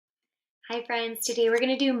Hi friends, today we're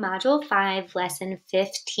going to do Module 5, Lesson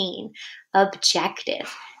 15,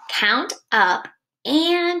 Objective. Count up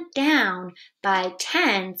and down by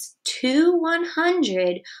tens to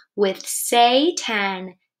 100 with say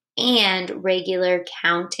 10 and regular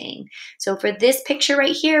counting. So for this picture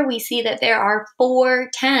right here, we see that there are 4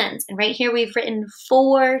 tens, and right here we've written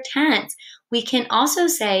 4 tens. We can also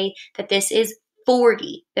say that this is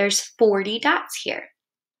 40. There's 40 dots here.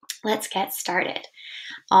 Let's get started.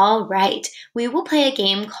 All right, we will play a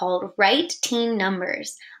game called Write Teen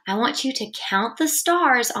Numbers. I want you to count the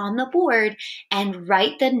stars on the board and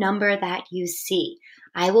write the number that you see.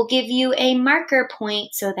 I will give you a marker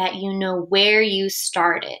point so that you know where you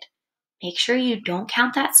started. Make sure you don't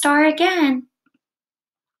count that star again.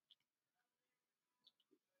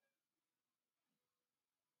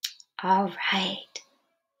 All right,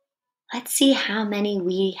 let's see how many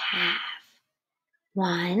we have.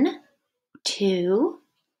 1, 2,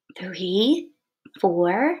 3,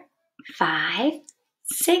 4, 5,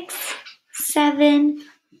 6, 7,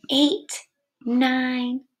 8,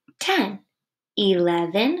 9, 10,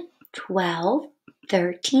 11, 12,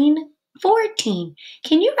 13, 14.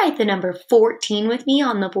 Can you write the number 14 with me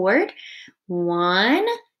on the board? 1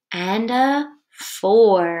 and a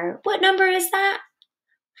 4. What number is that?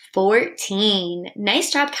 14.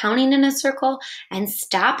 Nice job counting in a circle and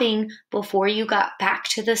stopping before you got back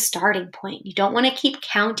to the starting point. You don't want to keep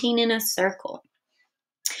counting in a circle.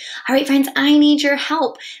 All right, friends, I need your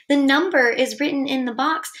help. The number is written in the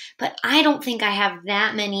box, but I don't think I have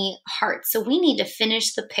that many hearts, so we need to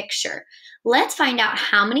finish the picture. Let's find out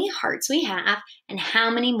how many hearts we have and how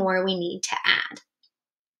many more we need to add.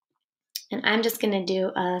 And I'm just going to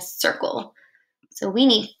do a circle. So we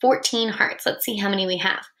need 14 hearts. Let's see how many we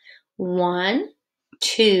have. 1,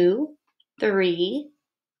 2, 3,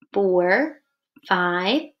 4,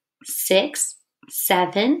 5, 6,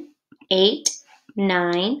 7, 8,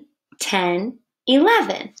 9, 10,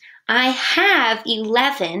 11. I have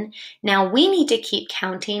 11. Now we need to keep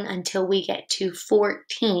counting until we get to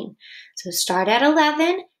 14. So start at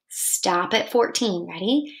 11, stop at 14.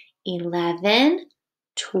 Ready? 11,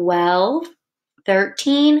 12,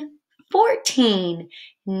 13, 14.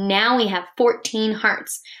 Now we have 14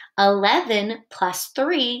 hearts. 11 plus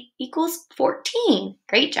 3 equals 14.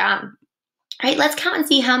 Great job. All right, let's count and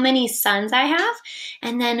see how many suns I have.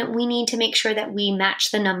 And then we need to make sure that we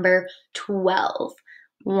match the number 12.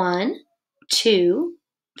 1, 2,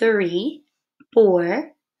 3,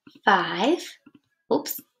 4, 5.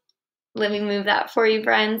 Oops. Let me move that for you,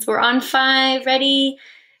 friends. We're on 5. Ready?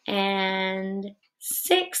 And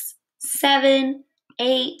 6, 7,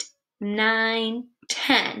 8, 9,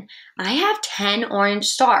 10. I have 10 orange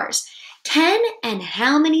stars. 10 and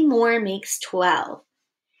how many more makes 12?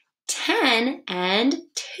 10 and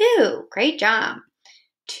 2. Great job.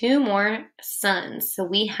 2 more suns. So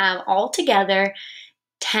we have altogether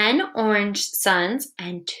 10 orange suns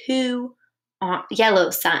and 2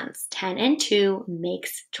 yellow suns. 10 and 2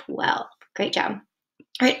 makes 12. Great job.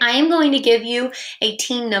 All right, I am going to give you a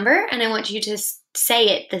teen number and I want you to say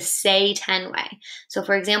it the say 10 way. So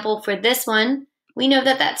for example, for this one, we know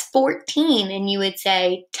that that's 14 and you would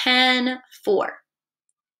say 10, 4.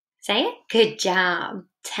 Say it. Good job.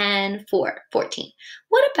 10, 4, 14.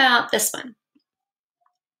 What about this one?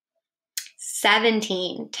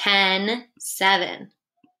 17, 10, 7.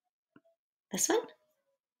 This one?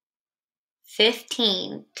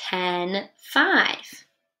 15, 10, 5.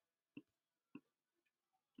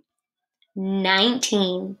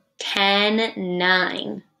 19, 10,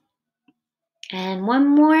 9. And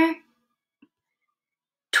one more.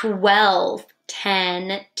 12,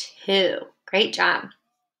 10, 2. Great job.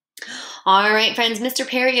 All right, friends, Mr.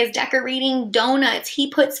 Perry is decorating donuts. He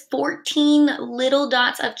puts 14 little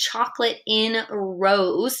dots of chocolate in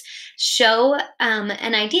rows. Show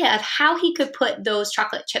an idea of how he could put those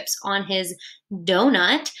chocolate chips on his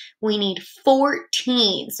donut. We need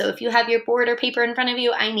 14. So if you have your board or paper in front of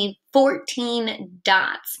you, I need 14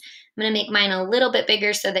 dots. I'm going to make mine a little bit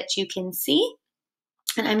bigger so that you can see.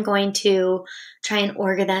 And I'm going to try and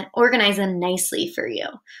organize them nicely for you.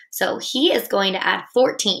 So he is going to add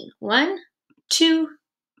 14. 1, 2,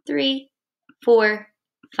 3, 4,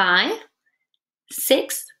 5,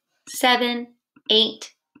 6, 7,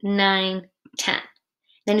 8, 9, 10.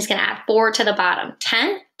 Then he's going to add 4 to the bottom.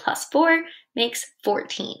 10 plus 4 makes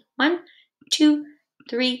 14. 1, 2,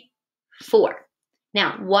 3, 4.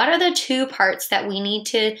 Now, what are the 2 parts that we need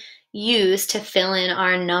to use to fill in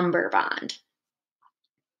our number bond?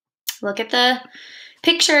 Look at the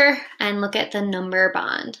picture and look at the number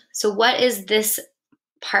bond. So what is this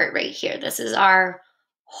part right here? This is our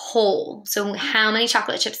whole. So how many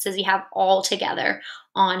chocolate chips does he have all together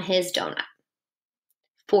on his donut?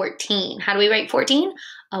 14. How do we write 14?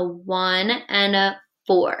 A 1 and a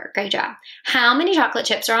 4. Great job. How many chocolate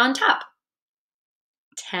chips are on top?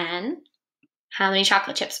 10. How many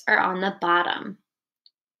chocolate chips are on the bottom?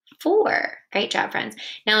 4. Great job, friends.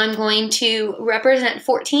 Now I'm going to represent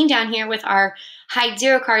 14 down here with our hide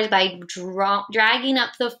 0 cards by dragging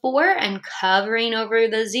up the 4 and covering over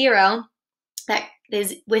the 0 that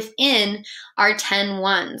is within our 10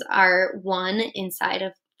 ones, our 1 inside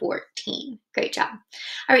of 14. Great job.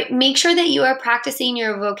 All right, make sure that you are practicing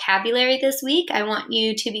your vocabulary this week. I want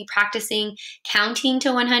you to be practicing counting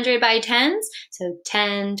to 100 by 10s. So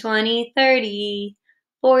 10, 20, 30,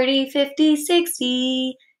 40, 50,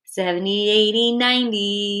 60, 70, 80,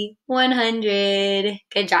 90, 100.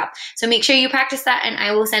 Good job. So make sure you practice that, and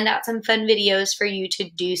I will send out some fun videos for you to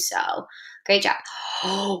do so. Great job.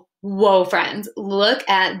 Oh, whoa, friends, look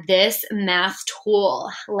at this math tool.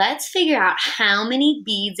 Let's figure out how many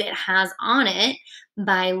beads it has on it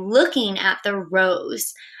by looking at the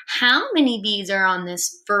rows. How many beads are on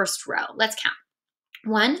this first row? Let's count.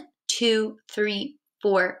 1, 2, 3,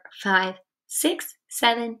 4, 5, 6,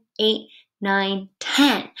 7, 8, 9,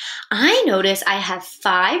 10. I notice I have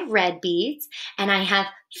 5 red beads and I have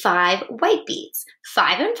 5 white beads.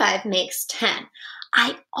 5 and 5 makes 10.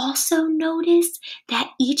 I also notice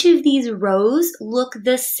that each of these rows look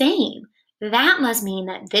the same. That must mean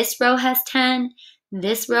that this row has 10,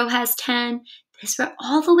 this row has 10, this row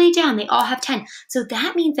all the way down, they all have 10. So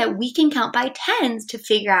that means that we can count by 10s to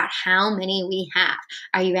figure out how many we have.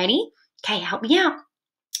 Are you ready? Okay, help me out.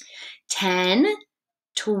 10,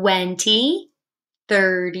 20,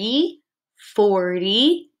 30,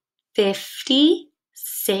 40, 50,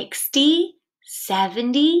 60,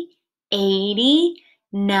 70, 80,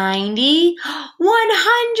 90,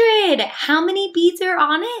 100. How many beads are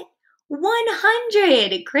on it?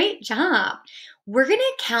 100. Great job. We're going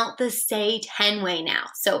to count the say 10 way now.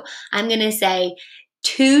 So I'm going to say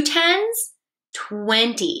 2 10s,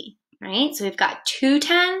 20, right? So we've got 2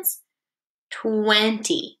 10s,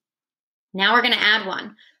 20. Now we're going to add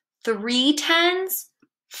one. 3 10s,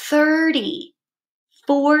 30.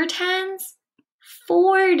 4 10s,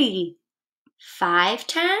 40. 5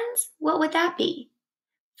 10s, what would that be?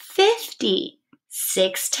 50.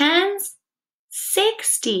 6 10s,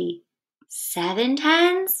 60. 7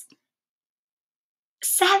 10s,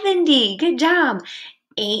 70. Good job.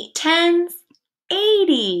 8 10s,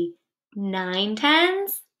 80. 9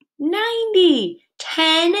 10s, 90.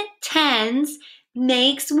 10 10s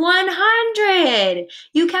makes 100.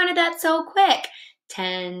 You counted that so quick.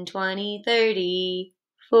 10, 20, 30,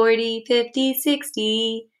 40, 50,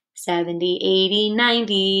 60, 70, 80,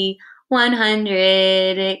 90,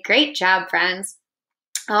 100. Great job, friends.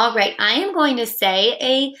 All right, I am going to say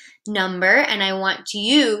a number and I want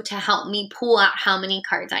you to help me pull out how many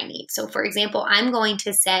cards I need. So for example, I'm going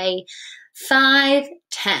to say 5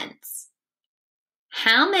 10s.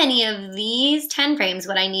 How many of these 10 frames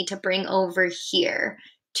would I need to bring over here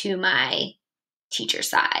to my teacher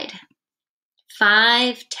side?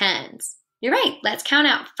 5 10s. You're right. Let's count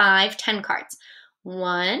out 5 10 cards.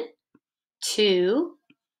 1, 2,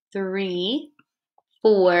 3,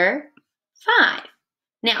 4, 5.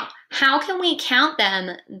 Now, how can we count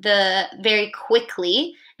them very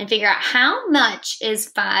quickly and figure out how much is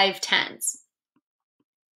 5 10s?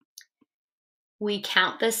 We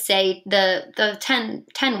count the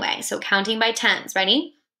 10 way. So counting by 10s.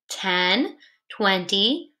 Ready? 10,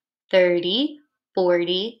 20, 30,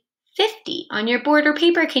 40, 50. On your board or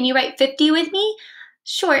paper, can you write 50 with me?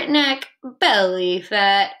 Short neck, belly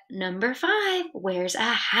fat. Number 5 wears a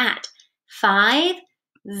hat. 5,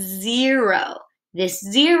 0. This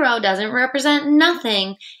 0 doesn't represent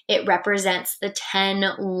nothing. It represents the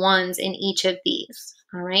 10 ones in each of these.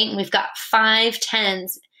 All right, and we've got 5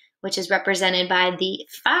 10s, which is represented by the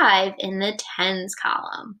 5 in the 10s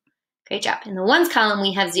column. Great job. In the 1s column,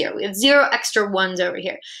 we have 0. We have 0 extra 1s over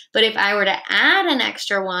here. But if I were to add an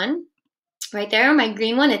extra 1, right there, my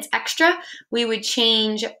green one, it's extra, we would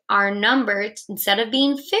change our number. Instead of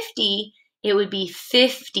being 50, it would be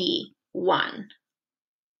 51.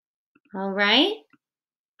 All right?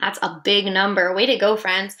 That's a big number. Way to go,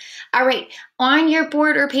 friends. All right, on your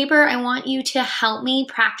board or paper, I want you to help me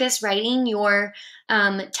practice writing your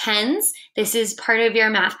 10s. This is part of your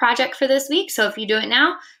math project for this week. So if you do it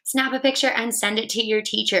now, snap a picture and send it to your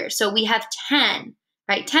teacher. So we have 10,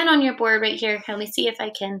 right? 10 on your board right here. Let me see if I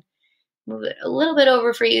can move it a little bit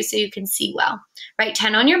over for you so you can see well. Write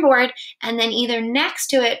 10 on your board, and then either next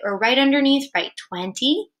to it or right underneath, write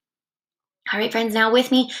 20. All right, friends, now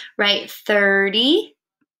with me, write 30.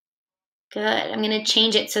 Good. I'm going to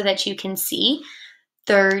change it so that you can see.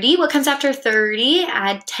 30. What comes after 30?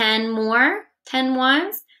 Add 10 more. 10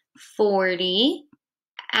 ones. 40.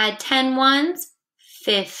 Add 10 ones.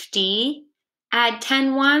 50. Add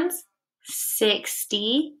 10 ones.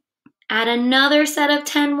 60. Add another set of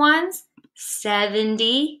 10 ones.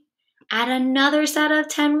 70. Add another set of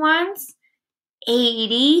 10 ones.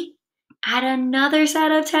 80. Add another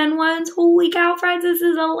set of 10 ones. Holy cow, friends, this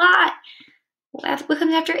is a lot. What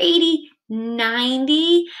comes after 80?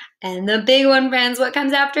 90. And the big one, friends, what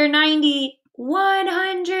comes after 90?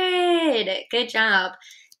 100. Good job.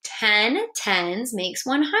 10 tens makes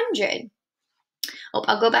 100. Oh,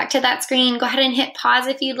 I'll go back to that screen. Go ahead and hit pause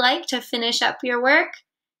if you'd like to finish up your work.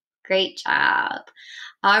 Great job.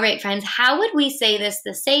 All right, friends, how would we say this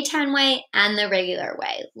the say 10 way and the regular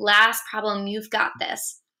way? Last problem, you've got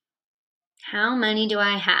this. How many do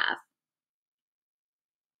I have?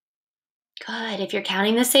 Good. If you're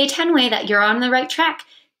counting the say 10 way, that you're on the right track.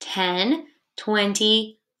 10,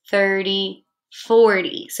 20, 30,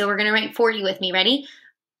 40. So we're going to write 40 with me. Ready?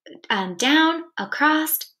 Down,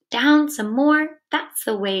 across, down some more. That's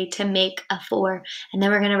the way to make a 4. And then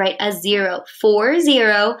we're going to write a 0.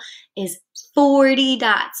 40 is 40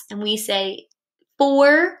 dots. And we say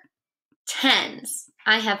 4 tens.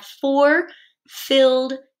 I have 4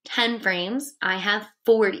 filled 10 frames. I have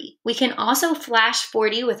 40. We can also flash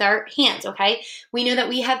 40 with our hands, okay? We know that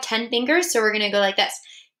we have 10 fingers, so we're going to go like this.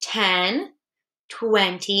 10,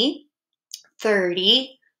 20,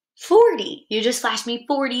 30, 40. You just flashed me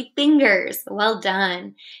 40 fingers. Well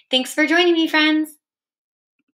done. Thanks for joining me, friends.